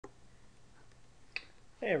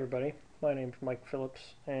Hey everybody, my name's Mike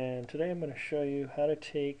Phillips, and today I'm going to show you how to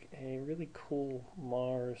take a really cool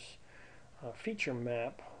Mars feature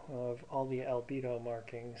map of all the albedo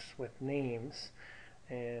markings with names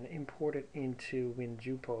and import it into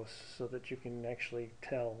WINJupos so that you can actually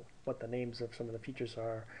tell what the names of some of the features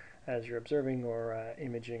are as you're observing or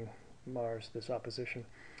imaging Mars, this opposition.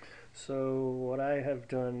 So what I have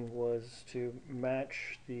done was to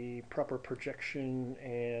match the proper projection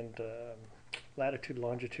and latitude,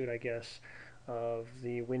 longitude, I guess, of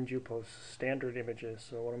the WINJupos standard images.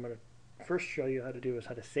 So what I'm going to first show you how to do is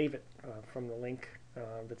how to save it from the link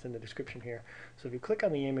that's in the description here. So if you click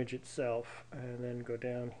on the image itself and then go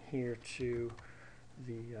down here to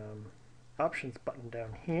the options button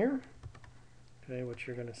down here, okay, what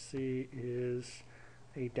you're going to see is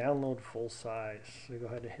a download full size. So go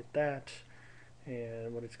ahead and hit that,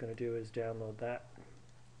 and what it's going to do is download that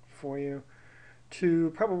for you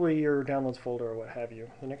to probably your downloads folder or what have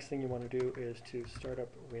you. The next thing you want to do is to start up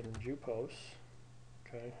WinJupos.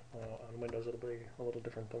 Okay, on Windows it'll be a little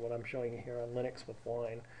different than what I'm showing you here on Linux with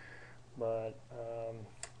Wine, but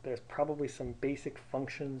there's probably some basic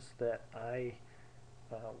functions that I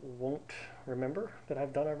won't remember that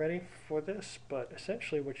I've done already for this, but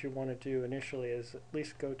essentially what you want to do initially is at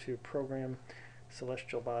least go to Program,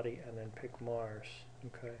 Celestial Body, and then pick Mars.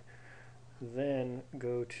 Okay. Then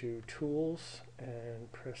go to Tools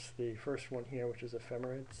and press the first one here, which is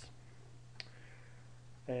Ephemerids.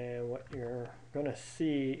 And what you're going to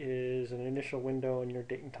see is an initial window, and your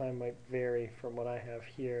date and time might vary from what I have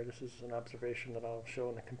here. This is an observation that I'll show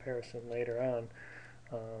in the comparison later on.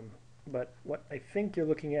 But what I think you're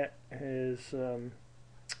looking at is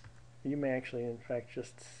you may actually in fact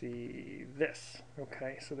just see this.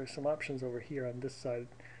 Okay, so there's some options over here on this side,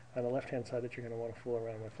 on the left hand side, that you're going to want to fool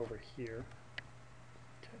around with over here.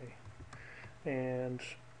 Okay, and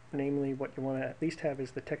namely what you want to at least have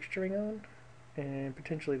is the texturing on and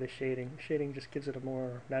potentially the shading. Shading just gives it a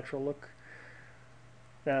more natural look.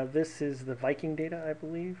 Now this is the Viking data, I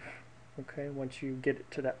believe. Okay, once you get it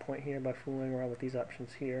to that point here by fooling around with these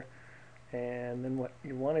options here. And then what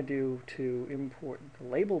you want to do to import the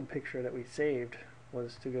labeled picture that we saved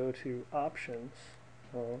was to go to Options,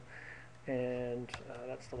 and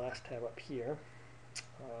that's the last tab up here.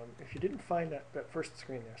 If you didn't find that first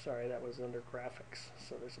screen there, sorry, that was under Graphics.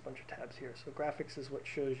 So there's a bunch of tabs here. So Graphics is what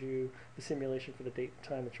shows you the simulation for the date and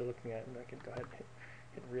time that you're looking at, and I can go ahead and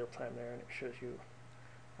hit real time there, and it shows you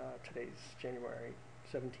today's January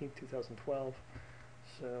 17th, 2012.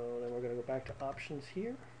 So then we're going to go back to Options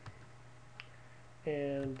here.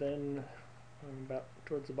 And then about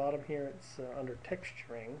towards the bottom here, it's under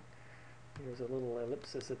texturing. There's a little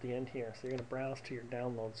ellipsis at the end here. So you're going to browse to your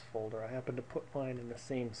downloads folder. I happen to put mine in the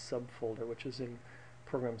same subfolder, which is in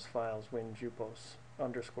Programs Files, WinJupos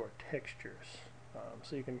 _textures.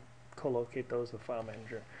 So you can co-locate those with File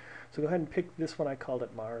Manager. So go ahead and pick this one. I called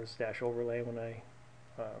it Mars-overlay when I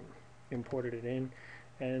imported it in.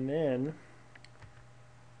 And then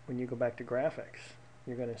when you go back to graphics,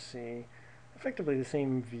 you're going to see effectively the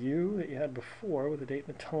same view that you had before with the date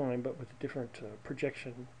and the time, but with a different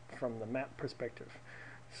projection from the map perspective.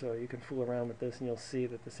 So you can fool around with this and you'll see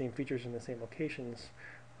that the same features in the same locations,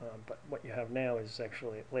 but what you have now is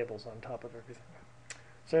actually labels on top of everything.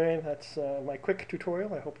 So anyway, that's my quick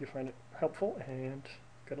tutorial. I hope you find it helpful, and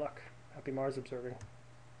good luck. Happy Mars observing.